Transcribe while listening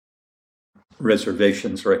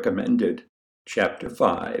Reservations recommended. Chapter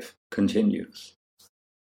 5 continues.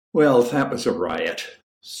 Well, that was a riot,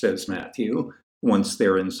 says Matthew, once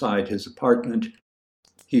they're inside his apartment.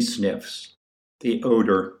 He sniffs. The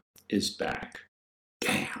odor is back.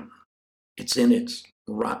 Damn, it's in its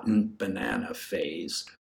rotten banana phase.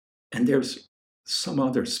 And there's some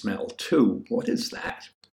other smell, too. What is that?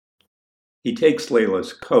 He takes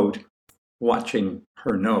Layla's coat, watching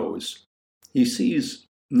her nose. He sees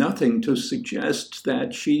nothing to suggest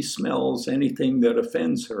that she smells anything that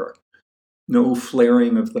offends her. No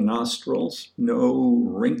flaring of the nostrils, no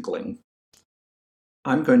wrinkling.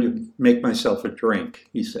 I'm going to make myself a drink,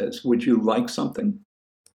 he says. Would you like something?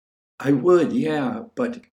 I would, yeah,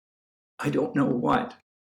 but I don't know what.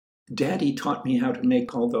 Daddy taught me how to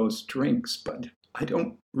make all those drinks, but I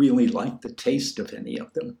don't really like the taste of any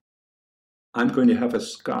of them. I'm going to have a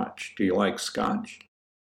scotch. Do you like scotch?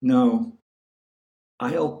 No.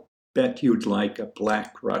 I'll bet you'd like a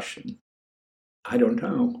Black Russian. I don't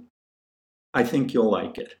know. I think you'll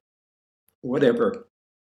like it. Whatever.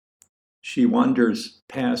 She wanders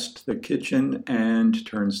past the kitchen and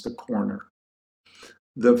turns the corner.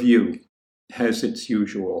 The view has its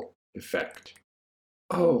usual effect.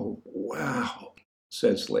 Oh, wow,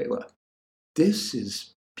 says Layla. This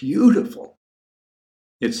is beautiful.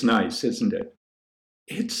 It's nice, isn't it?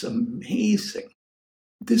 It's amazing.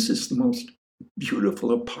 This is the most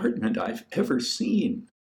beautiful apartment I've ever seen.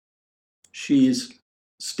 She's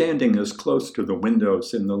standing as close to the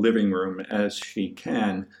windows in the living room as she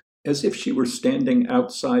can, as if she were standing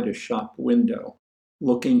outside a shop window,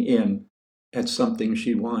 looking in at something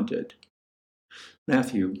she wanted.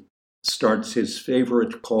 Matthew starts his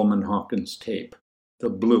favorite Coleman Hawkins tape, the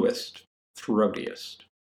bluest, throatiest.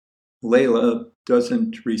 Layla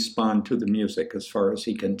doesn't respond to the music as far as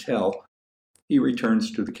he can tell. He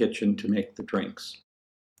returns to the kitchen to make the drinks.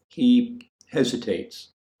 He hesitates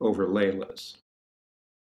over Layla's.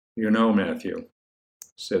 You know, Matthew,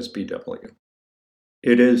 says BW,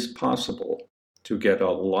 it is possible to get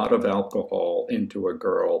a lot of alcohol into a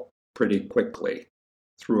girl pretty quickly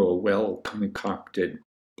through a well-concocted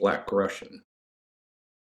Black Russian.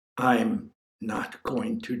 I'm not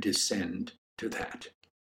going to descend to that.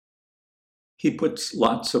 He puts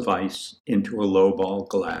lots of ice into a lowball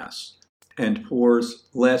glass and pours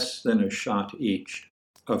less than a shot each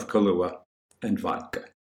of Kahlua and vodka.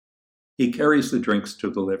 He carries the drinks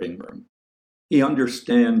to the living room. He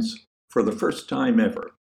understands, for the first time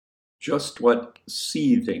ever, just what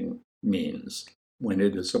seething means when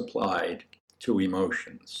it is applied to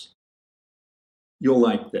emotions. You'll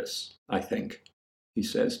like this, I think, he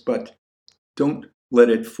says, but don't let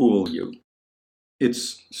it fool you.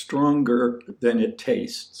 It's stronger than it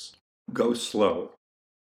tastes. Go slow.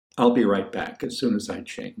 I'll be right back as soon as I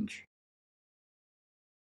change.